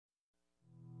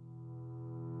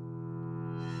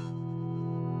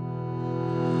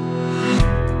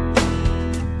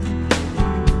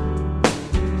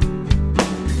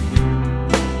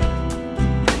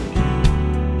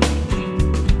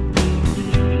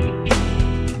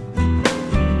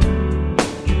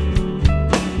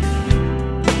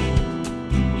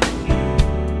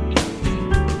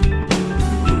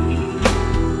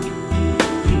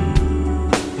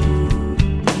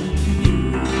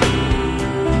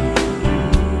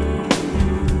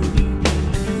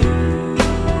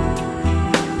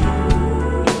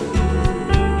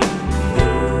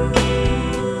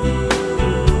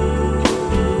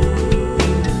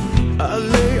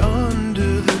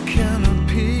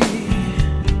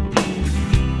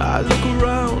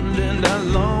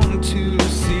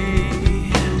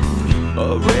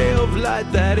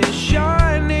light that is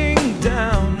shining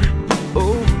down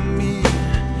over me.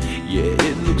 Yeah,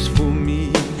 it looks for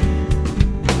me.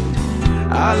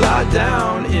 I lie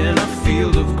down in a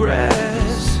field of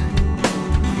grass.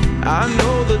 I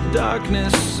know the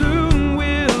darkness soon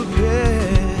will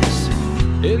pass,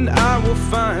 and I will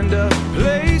find a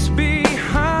place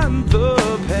behind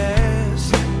the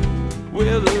past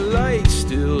where the light's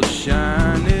still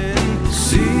shining.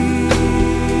 See,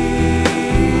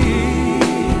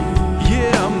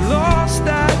 yeah, I'm lost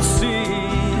at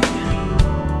sea,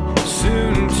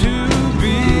 soon to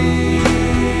be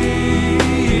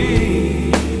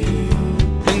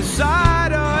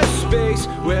inside a space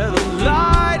where the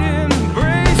light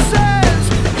embraces.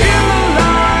 In the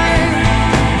light,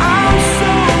 I'm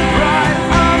so bright,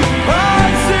 I'm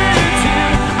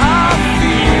positive, I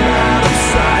feel out of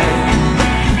sight.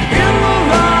 In the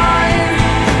light,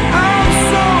 I'm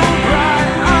so bright,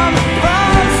 I'm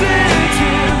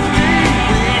positively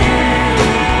real.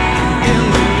 In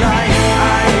the light,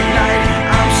 I ignite,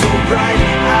 I'm so bright,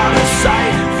 out of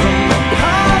sight. From the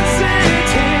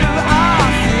positive I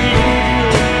feel,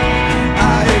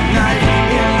 I ignite.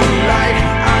 In the light,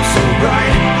 I'm so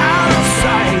bright, out of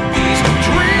sight. These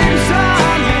dreams I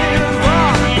live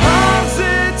are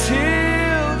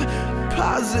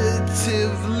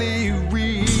positively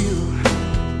real.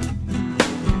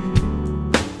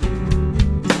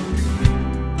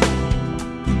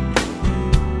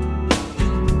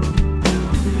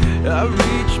 I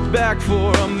reach back for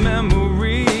a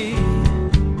memory,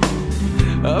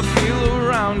 I feel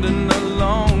around in the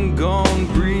long gone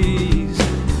breeze,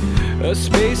 a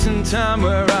space and time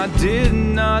where I did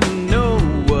not know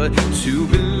what to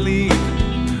believe,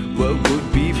 what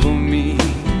would be for me.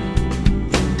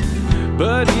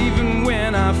 But even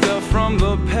when I fell from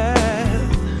the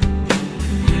path,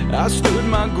 I stood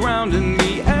my ground in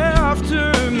the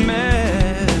aftermath,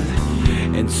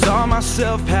 and saw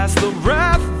myself past the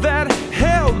wrath that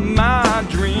held my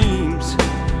dreams,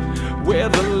 where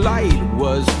the light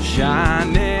was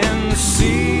shining.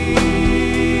 See,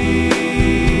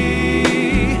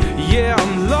 yeah,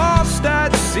 I'm lost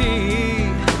at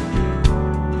sea,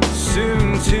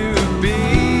 soon to be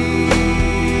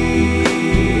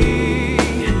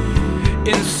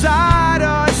inside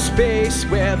a space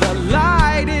where the light